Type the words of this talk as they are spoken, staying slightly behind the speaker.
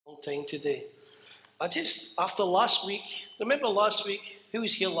time today. After last week, remember last week? Who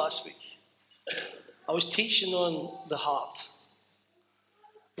was here last week? I was teaching on the heart.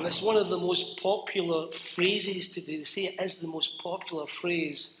 And it's one of the most popular phrases today. They say it is the most popular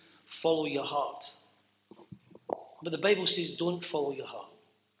phrase, follow your heart. But the Bible says don't follow your heart.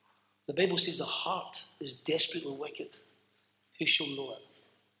 The Bible says the heart is desperately wicked. Who shall know it?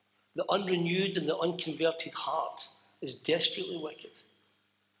 The unrenewed and the unconverted heart is desperately wicked.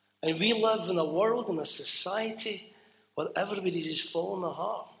 And we live in a world, in a society, where everybody is following their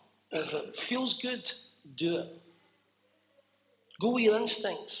heart. If it feels good, do it. Go with your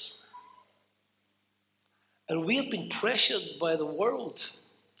instincts. And we have been pressured by the world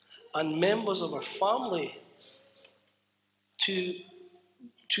and members of our family to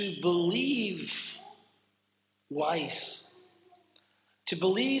believe lies. To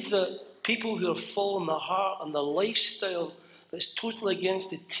believe that people who are following their heart and their lifestyle that's totally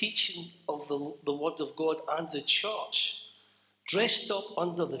against the teaching of the Word of God and the church, dressed up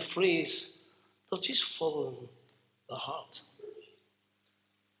under the phrase, they're just following the heart.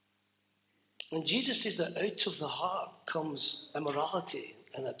 And Jesus says that out of the heart comes immorality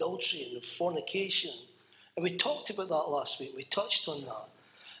and adultery and fornication. And we talked about that last week. We touched on that.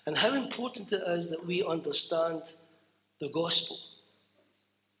 And how important it is that we understand the gospel.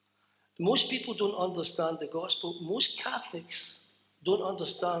 Most people don't understand the gospel. Most Catholics don't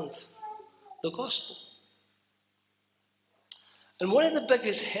understand the gospel. And one of the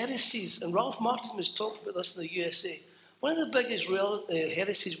biggest heresies, and Ralph Martin was talking about this in the USA, one of the biggest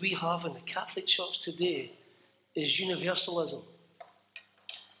heresies we have in the Catholic Church today is universalism.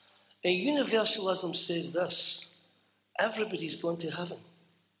 And universalism says this: everybody's going to heaven.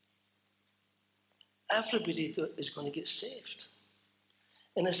 Everybody is going to get saved.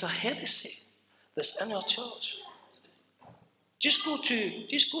 And it's a heresy that's in our church. Just go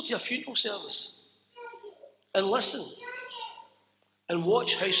to a funeral service and listen and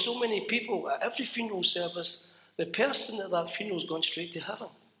watch how so many people at every funeral service, the person at that funeral is going straight to heaven.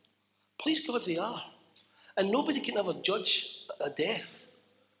 Please God, they are. And nobody can ever judge a death.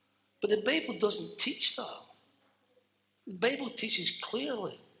 But the Bible doesn't teach that. The Bible teaches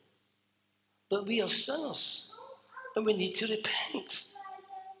clearly that we are sinners and we need to repent.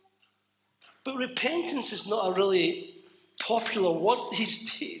 But repentance is not a really popular word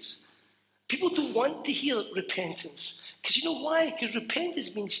these days. People don't want to hear repentance. Because you know why? Because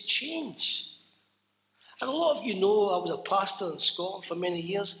repentance means change. And a lot of you know I was a pastor in Scotland for many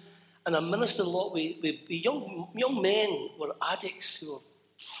years, and I ministered a lot with young men were addicts who were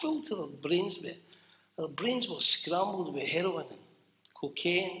full to their brains. Their brains were scrambled with heroin and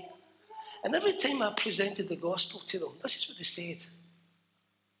cocaine. And every time I presented the gospel to them, this is what they said: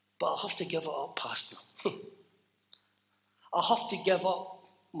 but I'll have to give it up, Pastor. I'll have to give up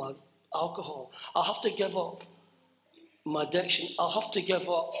my alcohol. I'll have to give up my addiction. I'll have to give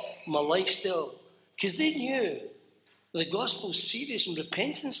up my lifestyle. Because they knew the gospel is serious and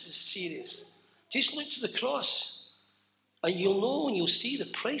repentance is serious. Just look to the cross and you'll know and you'll see the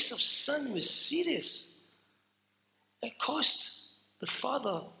price of sin was serious. It cost the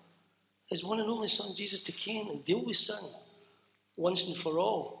Father his one and only Son, Jesus, to come and deal with sin once and for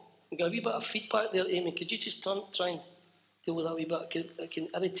all. I've got a wee bit of feedback there, Amy. Could you just try and deal with that a wee bit? I can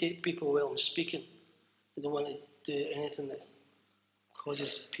irritate people while I'm speaking. I don't want to do anything that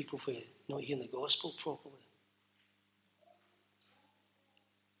causes people for not hearing the gospel properly.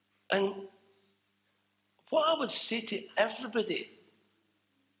 And what I would say to everybody,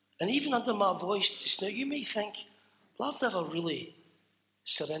 and even under my voice just now, you may think, well, I've never really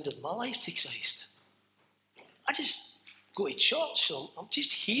surrendered my life to Christ. I just go to church, so I'm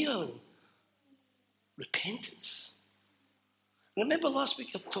just here in repentance. Remember last week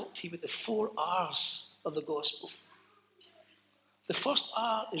I talked to you about the 4 R's of the gospel. The first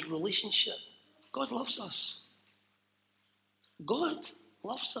R is relationship. God loves us. God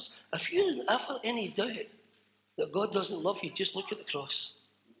loves us. If you're ever any doubt that God doesn't love you, just look at the cross.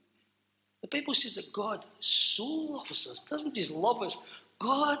 The Bible says that God so loves us, doesn't just love us,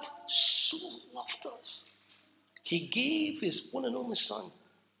 God so loved us. He gave his one and only Son,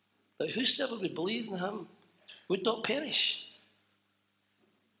 that whosoever would believe in him would not perish,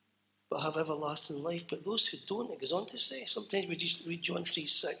 but have everlasting life. But those who don't, it goes on to say, sometimes we just read John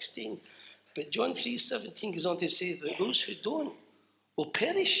 3:16, but John 3:17 goes on to say that those who don't will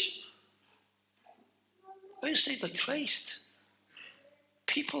perish. Outside of Christ,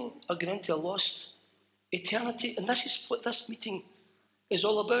 people are going into a lost eternity. And this is what this meeting is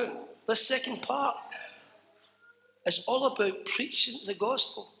all about. This second part is all about preaching the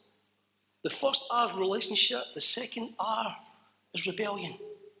gospel. The first R is relationship. The second R is rebellion.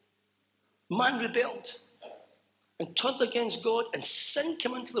 Man rebelled and turned against God, and sin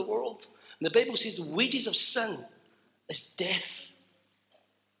came into the world. And the Bible says the wages of sin is death.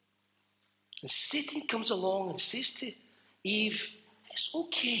 And Satan comes along and says to Eve, it's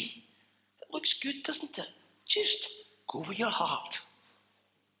okay. It looks good, doesn't it? Just go with your heart.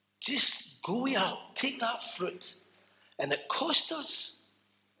 Just go with your heart. Take that fruit. And it cost us,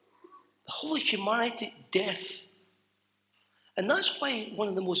 the whole of humanity, death. And that's why one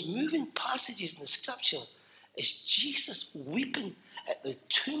of the most moving passages in the scripture is Jesus weeping at the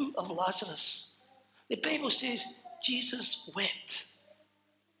tomb of Lazarus. The Bible says Jesus wept.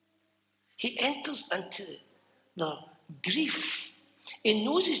 He enters into the grief. He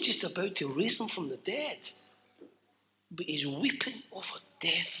knows he's just about to raise him from the dead, but he's weeping over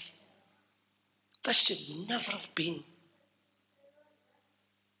death. This should never have been.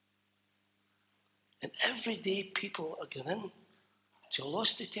 And every day people are going in to a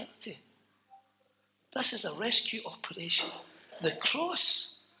lost eternity. This is a rescue operation. The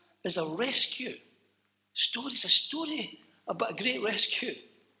cross is a rescue story. It's a story about a great rescue.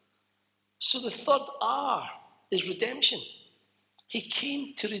 So the third R is redemption. He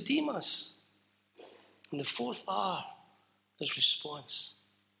came to redeem us. And the fourth R is response.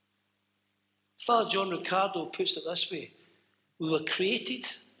 Father John Ricardo puts it this way. We were created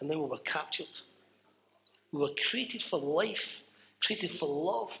and then we were captured. We were created for life, created for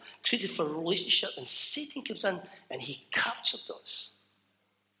love, created for a relationship, and Satan comes in and he captured us.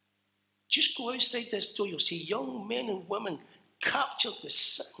 Just go outside this door, you'll see young men and women captured with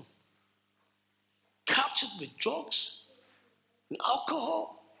sin, captured with drugs and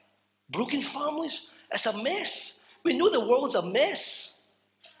alcohol, broken families. It's a mess. We know the world's a mess.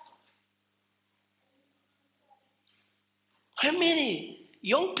 How many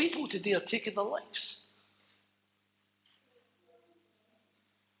young people today are taking their lives?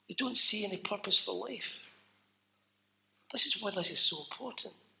 They don't see any purpose for life. This is why this is so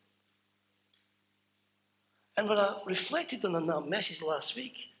important. And when I reflected on that message last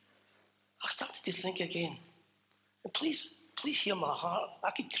week, I started to think again. And please hear my heart.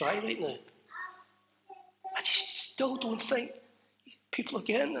 I could cry right now. I just still don't think people are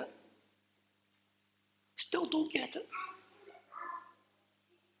getting it. Still don't get it.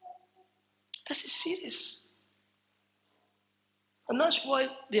 This is serious. And that's why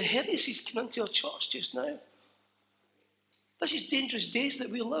the heresies come into our church just now. This is dangerous days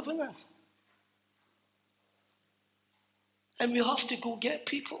that we're living in. And we have to go get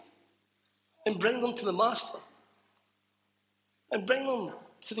people and bring them to the Master and bring them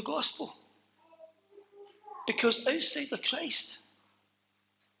to the gospel. Because outside of Christ,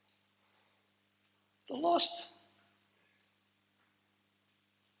 they're lost.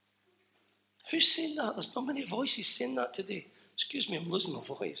 Who's saying that? There's not many voices saying that today. Excuse me, I'm losing my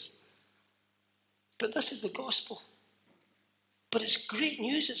voice. But this is the gospel. But it's great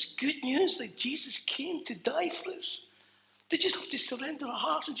news. It's good news that Jesus came to die for us. They just have to surrender our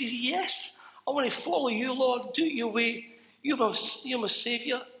hearts and say, yes, I want to follow you, Lord. Do it your way. You're my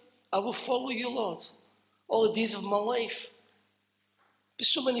Saviour. I will follow you, Lord, all the days of my life. But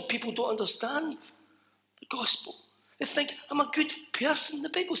so many people don't understand the gospel. They think, I'm a good person. The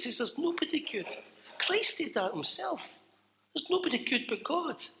Bible says there's nobody good. Christ did that himself. There's nobody good but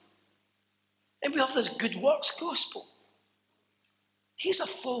God. And we have this good works gospel. He's a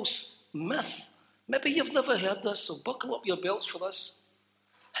false myth. Maybe you've never heard this, so buckle up your belts for this.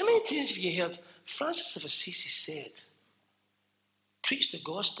 How many times have you heard Francis of Assisi said, preach the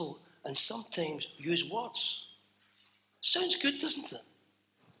gospel and sometimes use words? Sounds good, doesn't it?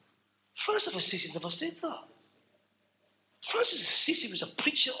 Francis of Assisi never said that. Francis of Assisi was a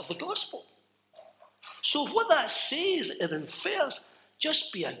preacher of the gospel. So what that says, it infers,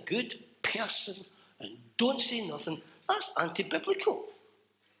 just be a good person and don't say nothing. That's anti-biblical.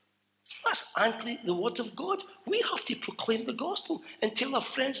 That's anti the word of God. We have to proclaim the gospel and tell our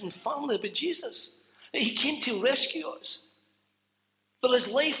friends and family about Jesus. That he came to rescue us. There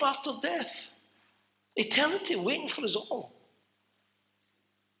is life after death. Eternity waiting for us all.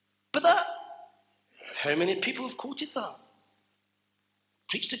 But that, how many people have quoted that?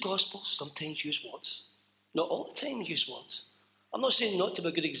 Preach the gospel, sometimes use words. Not all the time use words. I'm not saying not to be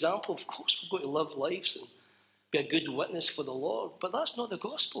a good example. Of course, we've got to live lives and be a good witness for the Lord. But that's not the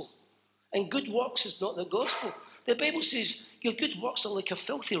gospel. And good works is not the gospel. The Bible says your good works are like a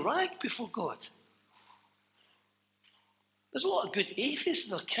filthy rag before God. There's a lot of good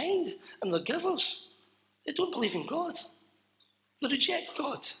atheists and they're kind and they're givers. They don't believe in God. They reject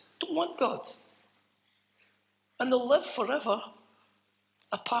God. Don't want God. And they'll live forever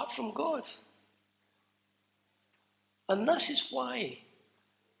apart from God. And this is why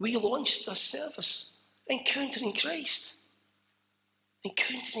we launched a service, Encountering Christ.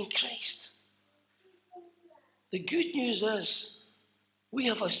 Encountering Christ. The good news is we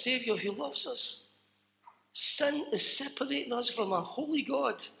have a Saviour who loves us. Sin is separating us from a holy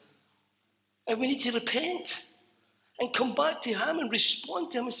God. And we need to repent and come back to him and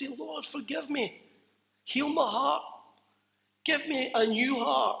respond to him and say, Lord, forgive me. Heal my heart. Give me a new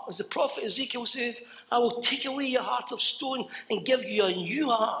heart. As the prophet Ezekiel says, I will take away your heart of stone and give you a new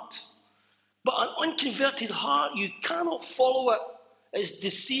heart. But an unconverted heart, you cannot follow it. It's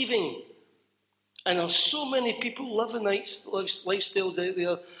deceiving. And there's so many people living lifestyles out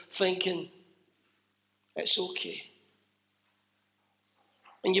there thinking, it's okay.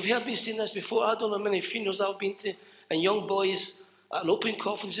 And you've heard me saying this before. I don't know how many funerals I've been to, and young boys at an open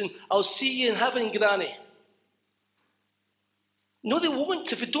conference saying, I'll see you in heaven, Granny. No, they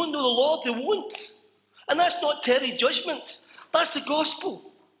won't. If they don't know the Lord, they won't. And that's not Terry judgment. That's the gospel.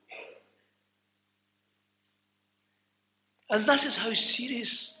 And this is how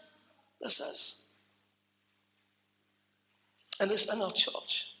serious this is. And it's in our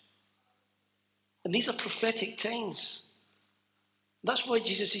church. And these are prophetic times. That's why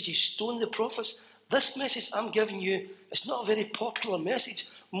Jesus says, you stone the prophets. This message I'm giving you is not a very popular message.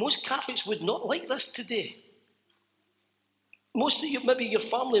 Most Catholics would not like this today. Most of you, maybe your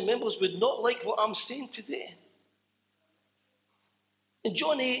family members, would not like what I'm saying today. In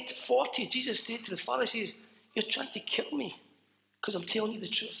John 8:40, Jesus said to the Pharisees, you're trying to kill me because I'm telling you the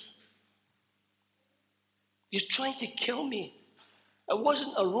truth. You're trying to kill me. It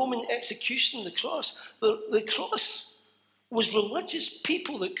wasn't a Roman execution, the cross. The cross was religious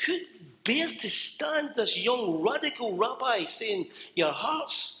people that could bear to stand this young radical rabbi saying, your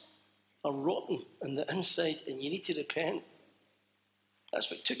hearts are rotten on the inside and you need to repent. That's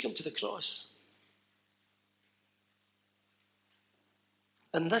what took him to the cross.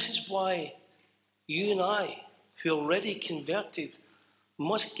 And this is why you and I, who are already converted,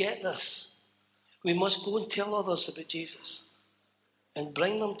 must get this. We must go and tell others about Jesus and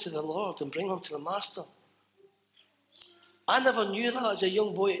bring them to the Lord and bring them to the Master. I never knew that as a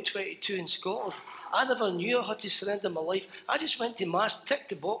young boy at 22 in Scotland. I never knew I had to surrender my life. I just went to Mass, ticked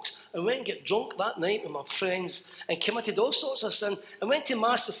the box, and went and got drunk that night with my friends and committed all sorts of sin and went to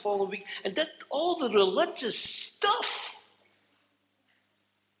Mass the following week and did all the religious stuff,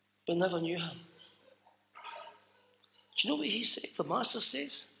 but never knew him. Do you know what he said? The Master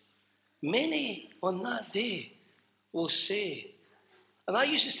says, many on that day will say, and I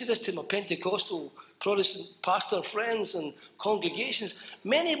used to say this to my Pentecostal Protestant pastor friends and congregations,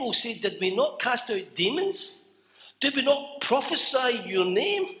 many will say, did we not cast out demons? Did we not prophesy your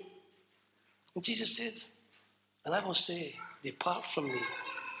name? And Jesus said, and I will say, depart from me.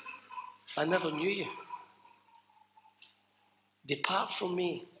 I never knew you. Depart from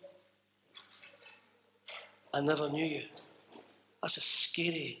me. I never knew you. That's a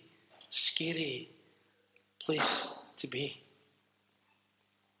scary, scary place to be.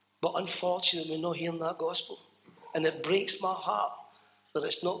 But unfortunately, we're not hearing that gospel. And it breaks my heart that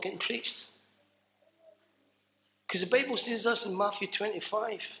it's not getting preached. Because the Bible says this in Matthew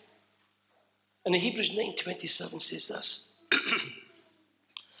 25. And in Hebrews 9:27 says this.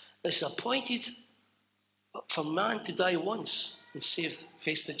 It's appointed for man to die once and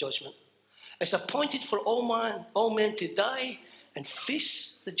face the judgment. It's appointed for all men to die and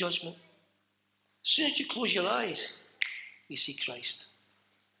face the judgment. As soon as you close your eyes, you see Christ.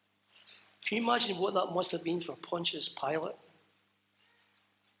 Can you imagine what that must have been for Pontius Pilate?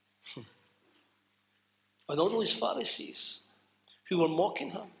 And all those Pharisees who were mocking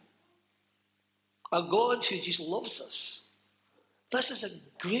him. A God who just loves us. This is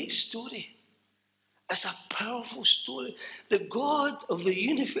a great story. It's a powerful story. The God of the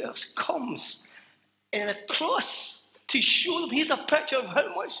universe comes in a cross to show them. Here's a picture of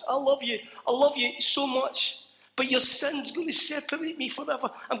how much I love you. I love you so much. But your sin's going to separate me forever.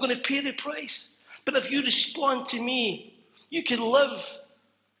 I'm going to pay the price. But if you respond to me, you can live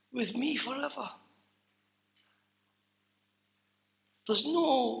with me forever. There's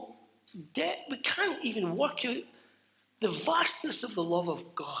no debt. We can't even work out the vastness of the love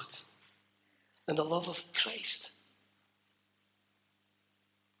of God and the love of Christ.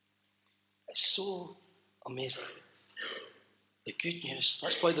 It's so amazing. The good news.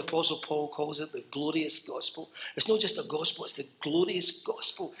 That's why the Apostle Paul calls it the glorious gospel. It's not just a gospel, it's the glorious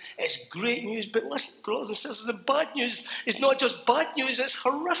gospel. It's great news. But listen, brothers and sisters, the bad news is not just bad news, it's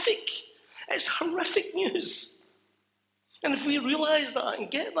horrific. It's horrific news. And if we realise that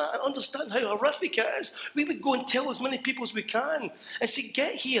and get that and understand how horrific it is, we would go and tell as many people as we can and say,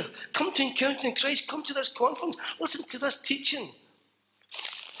 get here, come to Encountering Christ, come to this conference, listen to this teaching.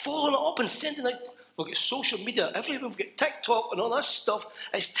 following it up and sending out. We've got social media everywhere. We've got TikTok and all that stuff.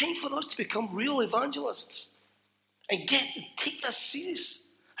 It's time for us to become real evangelists and take this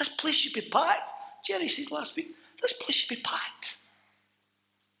serious. This place should be packed. Jerry said last week, this place should be packed.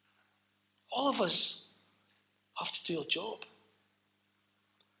 All of us have to do our job.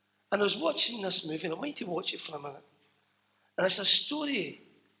 And I was watching this movie, and I wanted to watch it for a minute. And it's a story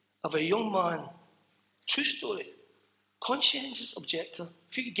of a young man, true story, conscientious objector.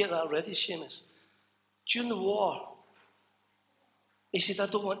 If you could get that ready, Seamus. During the war, he said,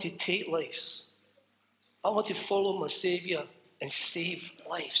 I don't want to take lives. I want to follow my Saviour and save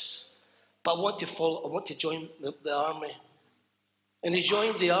lives. But I want to join the army. And he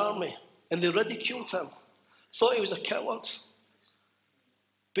joined the army, and they ridiculed him. Thought he was a coward.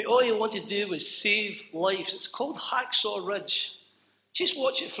 But all he wanted to do was save lives. It's called Hacksaw Ridge. Just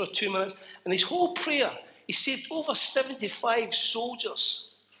watch it for 2 minutes. And his whole prayer, he saved over 75 soldiers.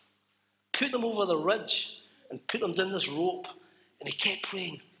 Put them over the ridge and put them down this rope. And he kept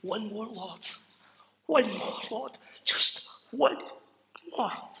praying, one more, Lord. One more, Lord. Just one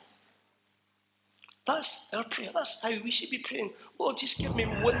more. That's our prayer. That's how we should be praying. Lord, just give me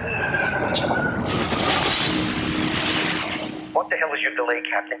one more. What the hell is your delay,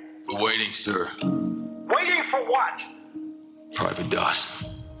 Captain? We're waiting, sir. Waiting for what? Private Doss.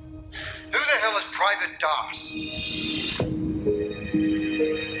 Who the hell is Private Doss?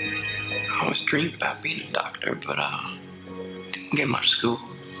 I always dreamed about being a doctor, but didn't get much school.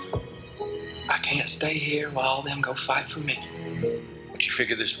 I can't stay here while all them go fight for me. But you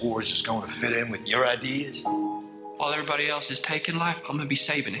figure this war is just going to fit in with your ideas? While everybody else is taking life, I'm gonna be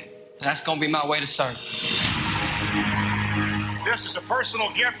saving it. And that's gonna be my way to serve. This is a personal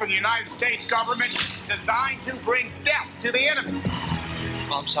gift from the United States government designed to bring death to the enemy.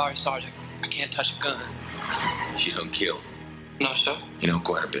 Well, I'm sorry, Sergeant. I can't touch a gun. You don't kill. No, sir. You know,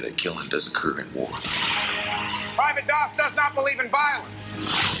 quite a bit of killing does occur in war. Private Doss does not believe in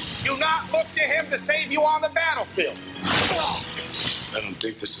violence. Do not look to him to save you on the battlefield. I don't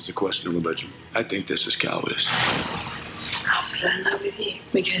think this is a question of religion. I think this is cowardice. I fell in love with you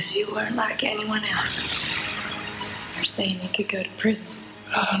because you weren't like anyone else. You're saying you could go to prison.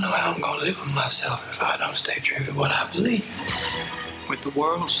 But I don't know how I'm gonna live with myself if I don't stay true to what I believe. With the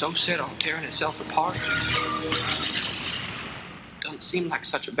world so set on tearing itself apart, doesn't seem like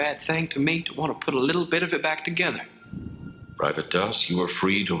such a bad thing to me to want to put a little bit of it back together. Private Doss, you are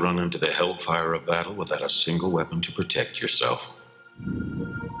free to run into the hellfire of battle without a single weapon to protect yourself.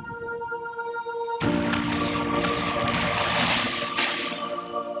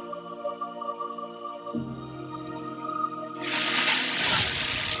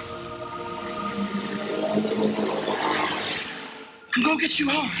 I'm gonna get you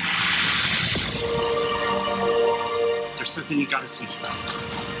home. There's something you gotta see.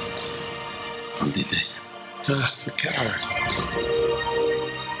 Who did this? Doss, the coward.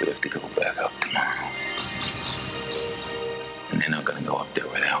 We have to go back up tomorrow. And they're not gonna go up there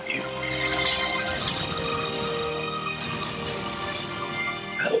without you.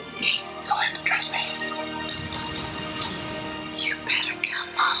 Help me. You'll have to trust me. You better come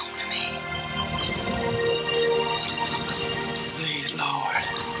home to me. Please, Lord,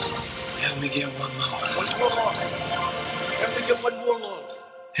 help me get one more. One more, Lord. Help me get one more, Lord.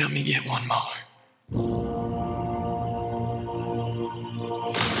 Help me get one more.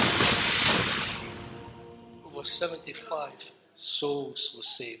 Over 75 souls were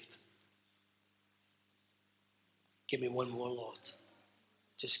saved. Give me one more, Lord.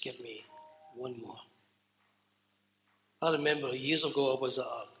 Just give me one more. I remember years ago I was at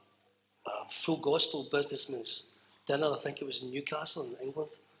a full gospel businessman's dinner. I think it was in Newcastle in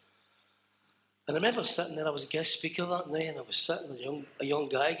England. And I remember sitting there, I was a guest speaker that night, and I was sitting, a young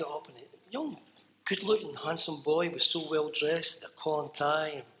guy got up, and a young, good-looking, handsome boy, was so well-dressed, a collar and tie.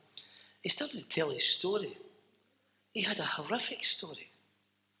 And he started to tell his story. He had a horrific story.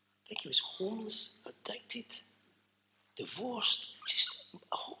 I think he was homeless, addicted, divorced, just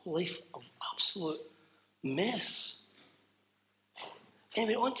a whole life of absolute mess. And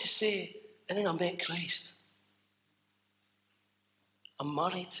he went on to say, and then I met Christ. I'm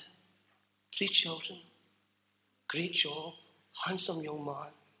married, 3 children, great job, handsome young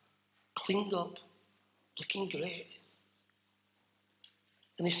man, cleaned up, looking great.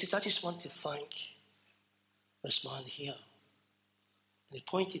 And he said, I just want to thank this man here. And he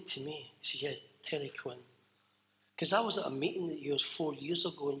pointed to me. He said, yeah, Terry Quinn. Because I was at a meeting that yours 4 years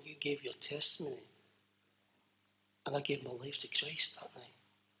ago and you gave your testimony. And I gave my life to Christ that night.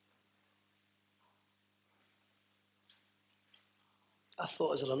 I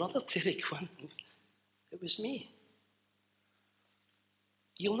thought, is there another Terry Quinn? It was me.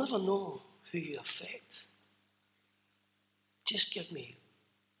 You'll never know who you affect. Just give me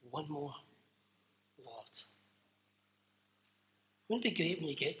one more, Lord. Wouldn't it be great when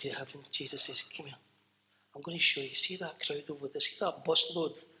you get to heaven, Jesus says, come here, I'm going to show you. See that crowd over there? See that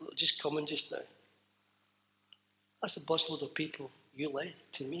busload that just coming just now? That's a busload of people you led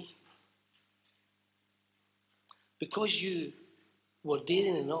to me. Because you were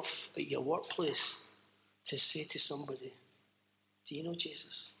daring enough at your workplace to say to somebody, do you know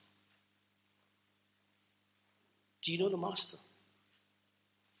Jesus? Do you know the Master?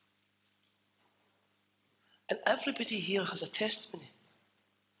 And everybody here has a testimony.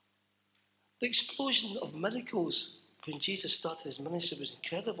 The explosion of miracles when Jesus started his ministry was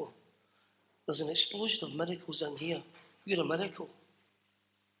incredible. There's an explosion of miracles in here. You're a miracle.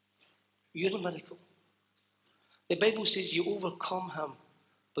 You're a miracle. The Bible says you overcome him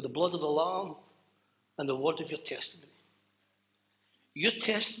by the blood of the Lamb and the word of your testimony. Your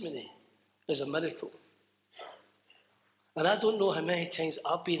testimony is a miracle. And I don't know how many times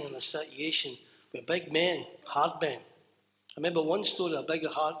I've been in a situation with big men, hard men. I remember one story, a big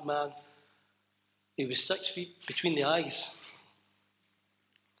hard man. He was 6 feet between the eyes.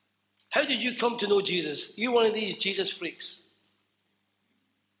 How did you come to know Jesus? You're one of these Jesus freaks.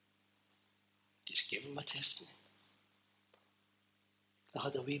 Just give him my testimony. I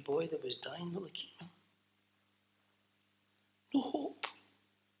had a wee boy that was dying with leukemia. No hope.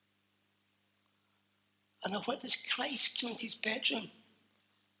 And I witnessed Christ come into his bedroom.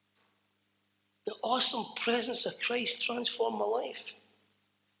 The awesome presence of Christ transformed my life.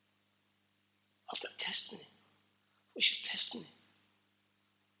 I've got a testimony. What's your testimony?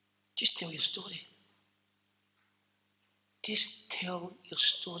 Just tell your story. Just tell your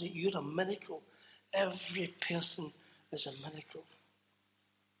story. You're a miracle. Every person is a miracle.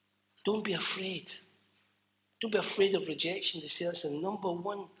 Don't be afraid. Don't be afraid of rejection. They say that's the number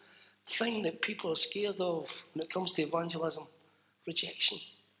one thing that people are scared of when it comes to evangelism. Rejection.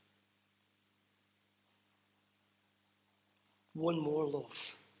 One more, Lord.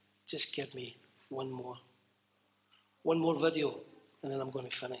 Just give me one more. One more video, and then I'm going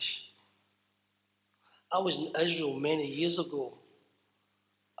to finish. I was in Israel many years ago,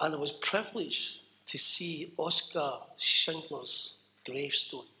 and I was privileged to see Oskar Schindler's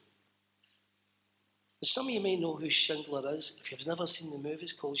gravestone. And some of you may know who Schindler is. If you've never seen the movie,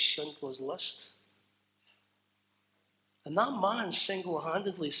 it's called Schindler's List. And that man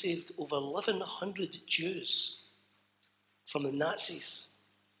single-handedly saved over 1,100 Jews from the Nazis,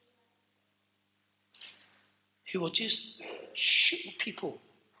 who were just shooting people.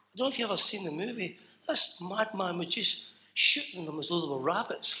 I don't know if you've ever seen the movie. This madman was just shooting them as though they were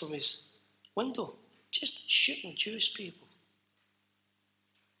rabbits from his window. Just shooting Jewish people.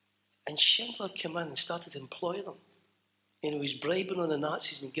 And Schindler came in and started to employ them. And he was bribing on the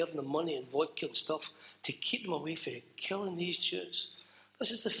Nazis and giving them money and vodka and stuff to keep them away from killing these Jews.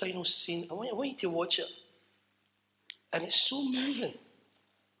 This is the final scene. I want you to watch it. And it's so moving.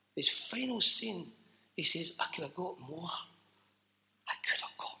 His final scene, he says, I could have got more. I could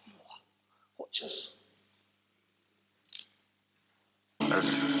have got more. Watch this. As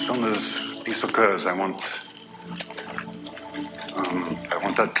soon as peace occurs, I want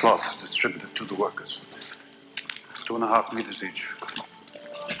that cloth distributed to the workers. 2.5 meters each.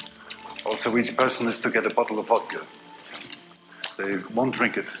 Also, each person is to get a bottle of vodka. They won't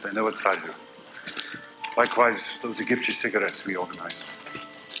drink it. They know its value. Likewise, those Egyptian cigarettes we organized.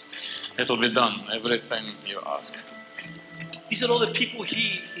 It will be done. Everything you ask. These are all the people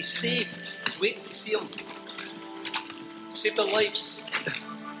he saved. He's waiting to see them. Save their lives.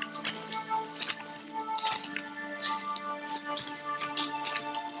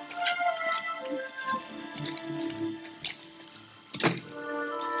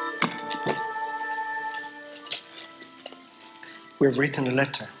 We've written a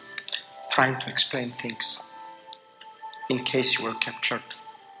letter trying to explain things in case you were captured.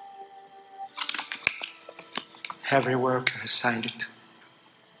 Every worker has signed it.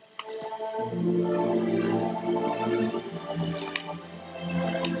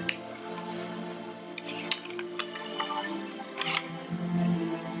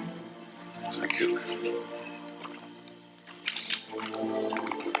 Thank you.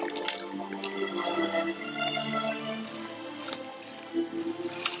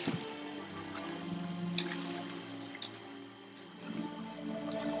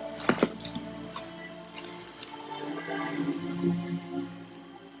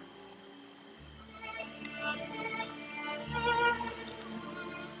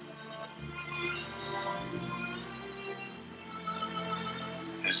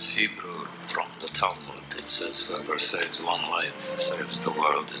 As Hebrew from the Talmud It says whoever saves one life saves the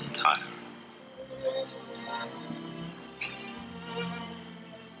world entire.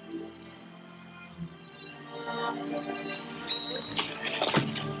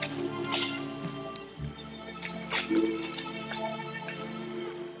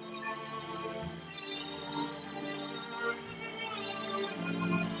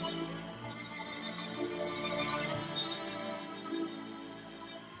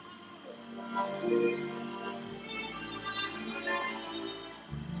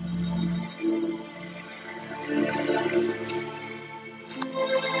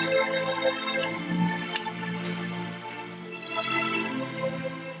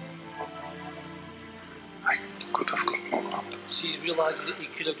 So you realise that you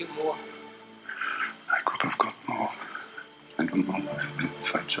could have got more. I could have got more. I don't know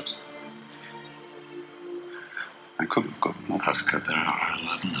if I could have got more. Oscar, there are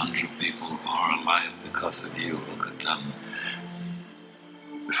 1,100 people who are alive because of you. Look at them.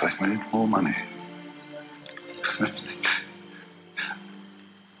 If I made more money.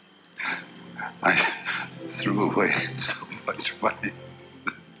 I threw away so much money.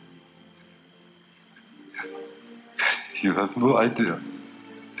 You have no idea.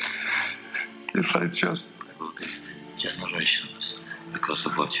 If I just... There will be generations because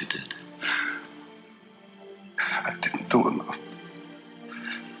of what you did. I didn't do enough.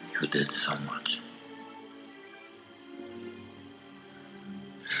 You did so much.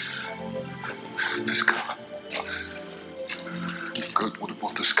 This car. God would have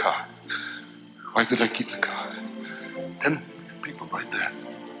bought this car. Why did I keep the car? 10 people right there.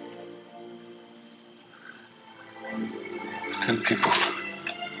 10 people.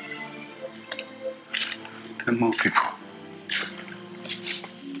 10 more people.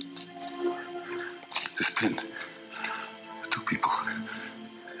 This pin. 2 people.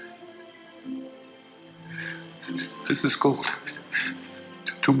 This is gold.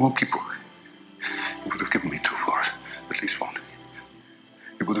 2 more people. He would have given me 2 for it. At least 1.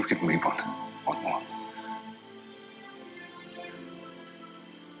 He would have given me 1. 1 more.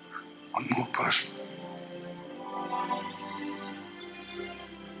 1 more person.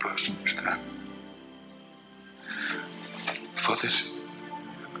 Person is there. For this.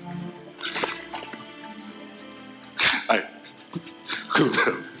 I could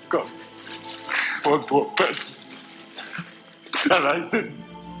have got 1 more person. And I didn't.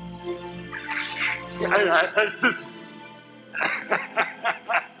 I didn't.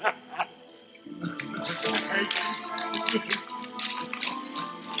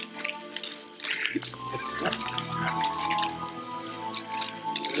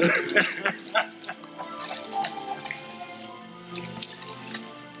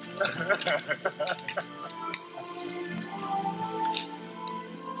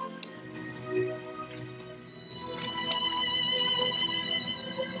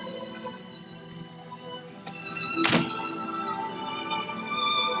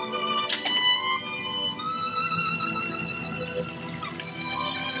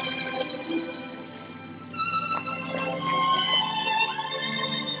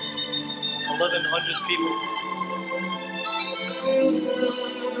 People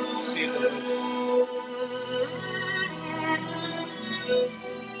save their lives.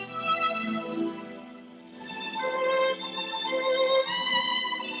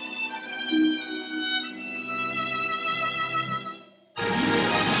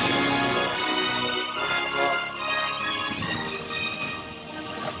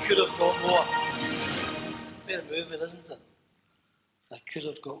 I could have got more. Very moving, isn't it? I could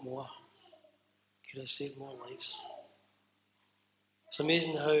have got more. Could have saved more lives. It's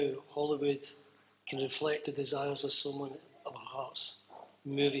amazing how Hollywood can reflect the desires of so many of our hearts.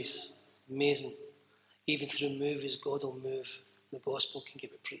 Movies, amazing. Even through movies, God will move. The gospel can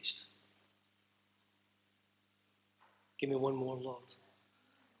get preached. Give me 1 more, Lord.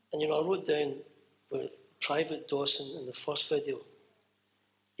 And I wrote down with Private Dawson in the first video,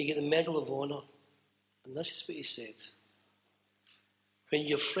 you get the Medal of Honor. And this is what he said. When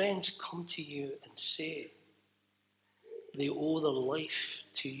your friends come to you and say they owe their life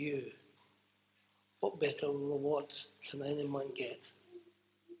to you, what better reward can any man get?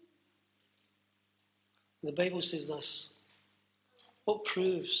 The Bible says this. What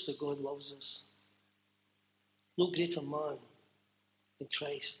proves that God loves us? No greater man than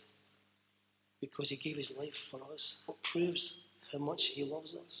Christ, because he gave his life for us. What proves how much he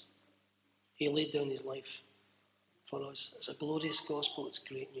loves us? He laid down his life for us. It's a glorious gospel. It's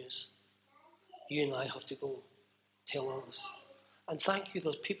great news. You and I have to go tell others. And thank you,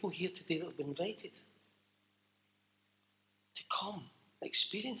 there's people here today that have been invited to come,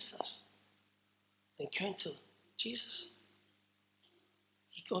 experience this. encounter Jesus.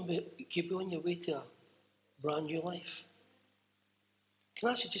 You could be on your way to a brand new life. Can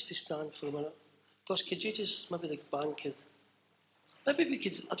I ask you just to stand for a minute? Because could you just, maybe the band could, maybe we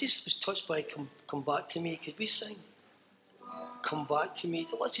could, I just was touched by Come Back to Me. Could we sing Come Back to Me?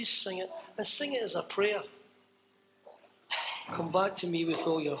 Let's just sing it, and sing it as a prayer. Come back to me with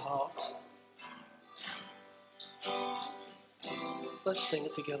all your heart. Let's sing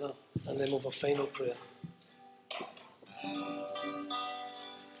it together, and then we'll have a final prayer.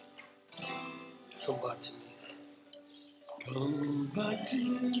 Come back to me. Come back to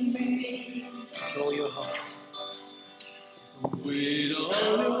me with all your heart. With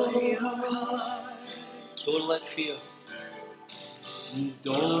all your heart. Don't let fear.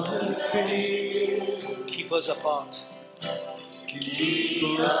 Don't let fear keep us apart.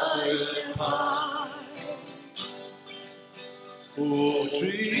 Keep us apart. Oh,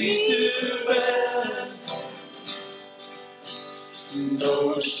 trees to bend,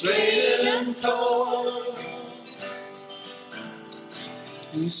 no straight and tall.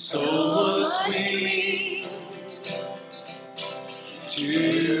 So must we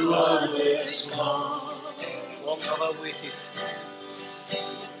to others call. Long have I waited.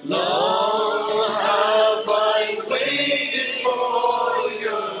 Long have I waited for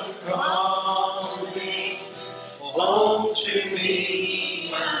your coming home to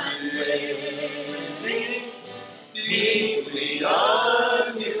me and living deeply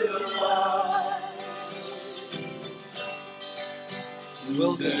on your lies.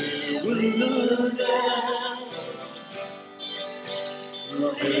 Wilderness, religion,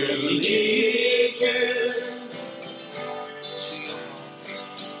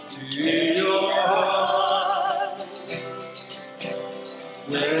 to your heart,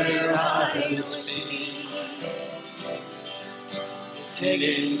 where I will see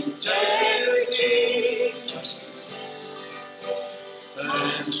integrity, justice,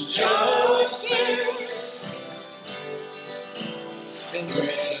 and justice,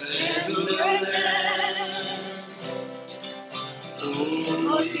 tenderness.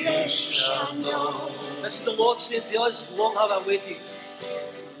 Oh, you shall know. This is the Lord saying to us, long have I waited.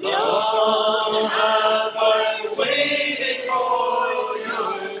 Long have I waited for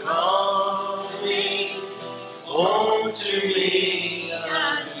your coming home to me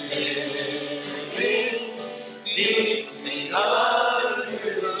and living deeply on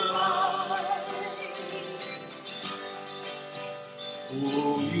your life.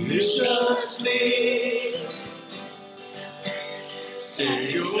 Oh, you shall sleep,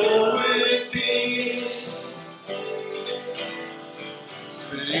 secure with peace.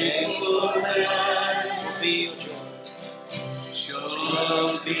 Faithfulness be your joy,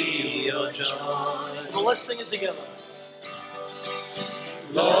 shall be your joy. Well, let's sing it together.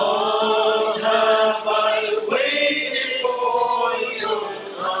 Long have I waited for your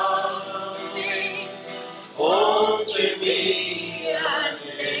coming home to me and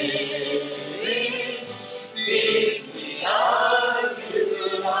living deeply on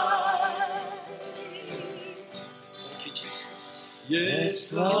your life. Thank you, Jesus.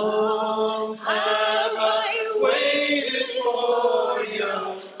 Yes, long have I waited for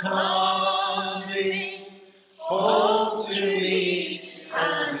your coming home to me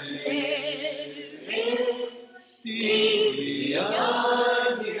and living deeply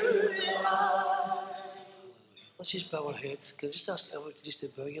on your life. Let's just bow our heads. Can I just ask everyone just to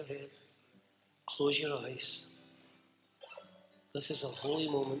bow your head? Close your eyes. This is a holy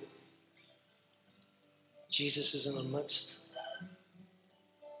moment. Jesus is in our midst.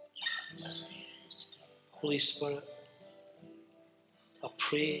 Holy Spirit, I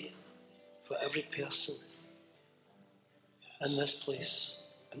pray for every person in this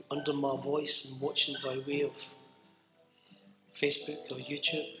place and under my voice and watching by way of Facebook or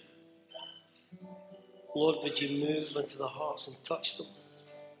YouTube. Lord, would you move into their hearts and touch them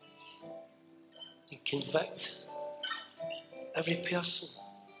and convict every person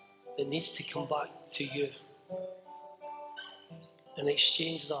that needs to come back to you and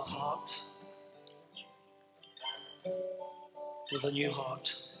exchange their heart with a new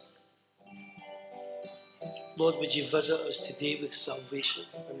heart. Lord, would you visit us today with salvation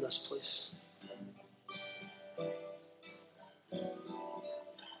in this place?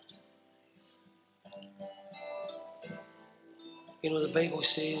 You know, the Bible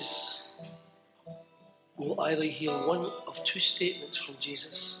says we'll either hear one of two statements from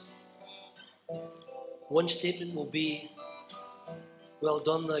Jesus. One statement will be, well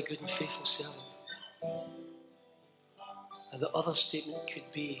done, thy good and faithful servant. And the other statement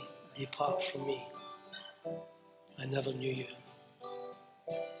could be, depart from me. I never knew you.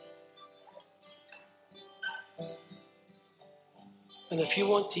 And if you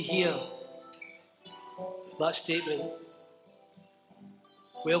want to hear that statement,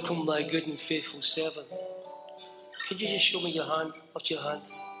 welcome thy good and faithful servant, could you just show me your hand? Lift your hand.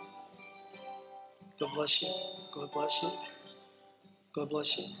 God bless you. God bless you. God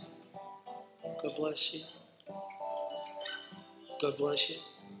bless you. God bless you. God bless you.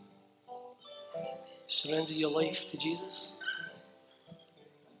 Surrender your life to Jesus.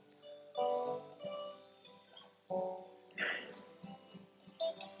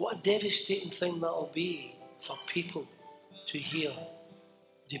 What a devastating thing that will be for people to hear,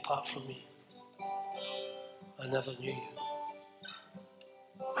 depart from me. I never knew you.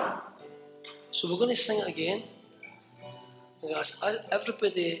 So we're going to sing it again. And ask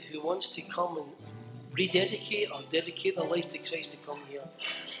everybody who wants to come and rededicate or dedicate their life to Christ to come here,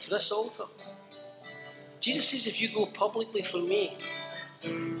 to this altar. Jesus says, if you go publicly for me,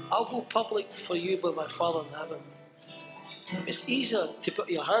 I'll go public for you by my Father in heaven. It's easier to put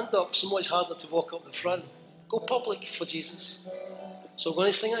your hand up, so much harder to walk up the front. Go public for Jesus. So we're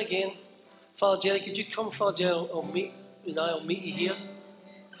going to sing it again. Father Jerry, could you come, Father Jerry? I'll meet you here.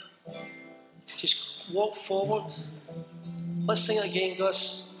 Just walk forward. Let's sing it again,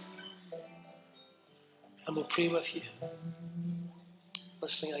 Gus. And we'll pray with you.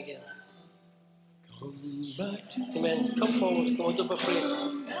 Let's sing it again. Amen. Come forward. Come on, don't be afraid.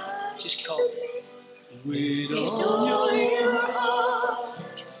 Just come. Wait on your heart.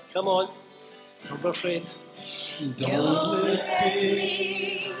 Come on. Don't be afraid. Don't let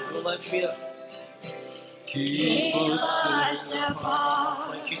fear. Don't let fear Keep us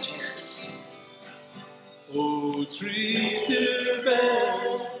apart. Thank you, Jesus. Oh, trees to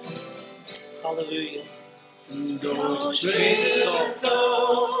bear. Hallelujah. Go straight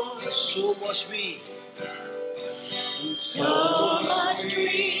tall. So must we. So must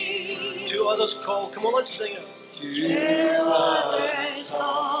we. Two others call. Come on, let's sing it. Two others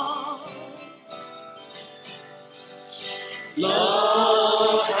call.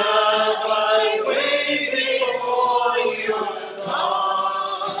 Lord, have I waited for your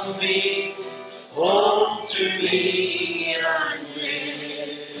coming home to me and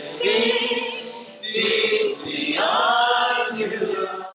living